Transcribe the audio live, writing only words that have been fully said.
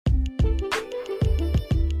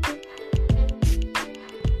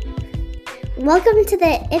Welcome to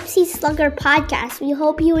the Ipsy Slugger podcast. We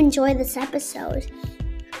hope you enjoy this episode.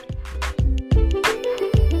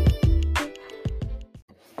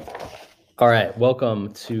 All right,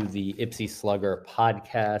 welcome to the Ipsy Slugger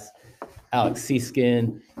podcast. Alex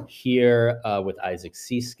Seeskin here with Isaac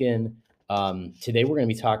Seeskin. Today we're going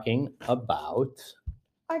to be talking about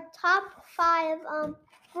our top 5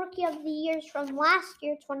 Rookie of the Years from last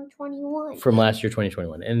year,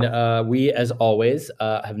 2021. And we, as always,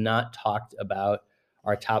 have not talked about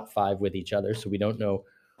our top 5 with each other, so we don't know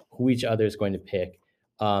who each other is going to pick.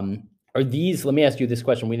 Are these? Let me ask you this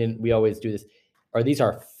question. We always do this. Are these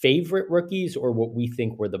our favorite rookies or what we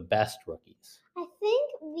think were the best rookies? I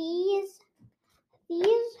think these,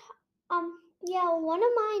 one of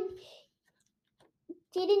mine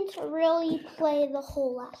didn't really play the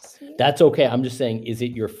whole last year. That's okay. I'm just saying, is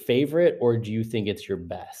it your favorite or do you think it's your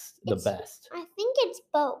best? Best? I think it's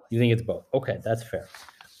both. You think it's both? Okay, that's fair.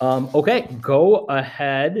 Okay, go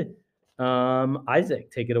ahead.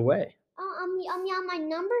 Isaac, take it away. My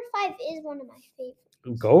number 5 is one of my favorites.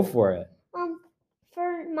 Go for it.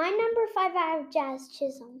 For my number 5, I have Jazz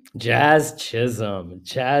Chisholm. Jazz Chisholm.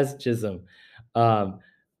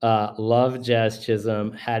 Love Jazz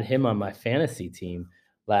Chisholm. Had him on my fantasy team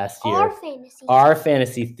last year. Our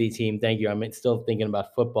fantasy team. Thank you. I'm still thinking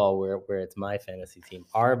about football where it's my fantasy team.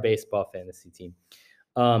 Our baseball fantasy team.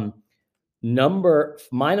 My number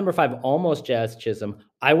 5, almost Jazz Chisholm.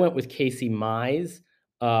 I went with Casey Mize,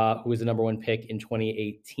 who was the number 1 pick in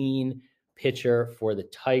 2018, pitcher for the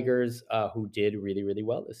Tigers, who did really, really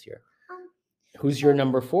well this year. Who's your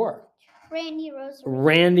number 4? Randy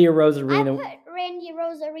Rosarina. I put Randy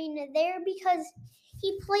Rosarina there because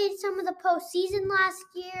he played some of the postseason last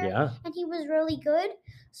year, and he was really good.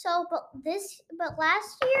 So, but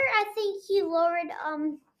last year, I think he lowered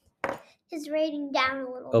his rating down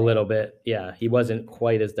a little bit. Yeah, he wasn't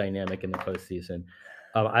quite as dynamic in the postseason.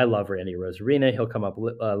 I love Randy Rosarina. He'll come up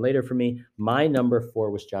later for me. My number 4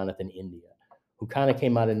 was Jonathan India, who kind of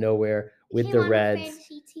came out of nowhere with the Reds.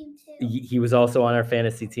 Fantasy team too. He was also on our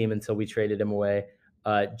fantasy team until we traded him away.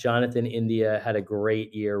 Jonathan India had a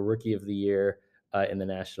great year, Rookie of the Year in the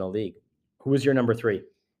National League. Who was your number 3?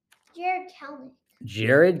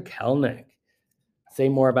 Jared Kelenic. Say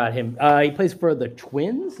more about him. He plays for the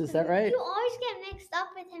Twins. Is that right? You always get mixed up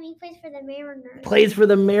with him. He plays for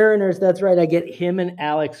the Mariners. That's right. I get him and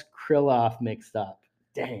Alex Krylov mixed up.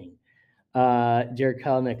 Dang. Jared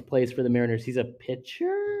Kelenic plays for the Mariners. He's a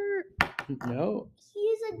pitcher? No.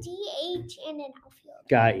 He's a DH and an outfielder.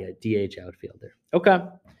 Got you. DH outfielder. Okay.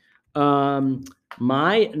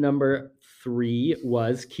 My number 3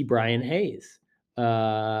 was Ke'Bryan Hayes.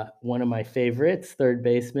 One of my favorites, third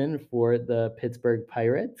baseman for the Pittsburgh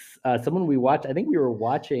Pirates. Someone we watched, I think we were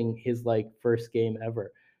watching his first game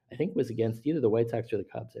ever. I think it was against either the White Sox or the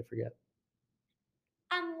Cubs. I forget.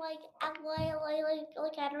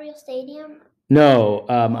 At a real stadium? No,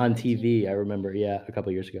 on TV. I remember. Yeah, a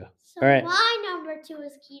couple years ago. So all right. My number 2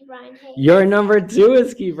 is Ke'Bryan Hayes. Your number 2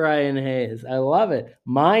 is Ke'Bryan Hayes. I love it.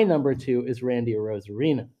 My number 2 is Randy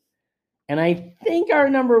Rosarina. And I think our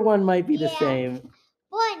number 1 might be the same.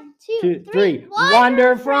 1, 2, 3.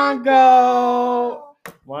 Wander Franco.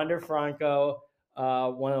 Wander Franco,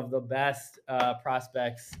 one of the best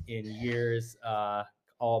prospects in years.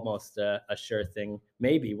 Almost a sure thing.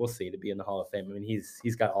 Maybe we'll see to be in the Hall of Fame. I mean,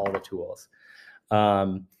 he's got all the tools.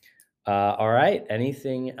 All right.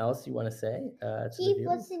 Anything else you want to say? Keep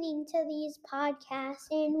listening to these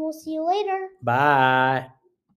podcasts, and we'll see you later. Bye.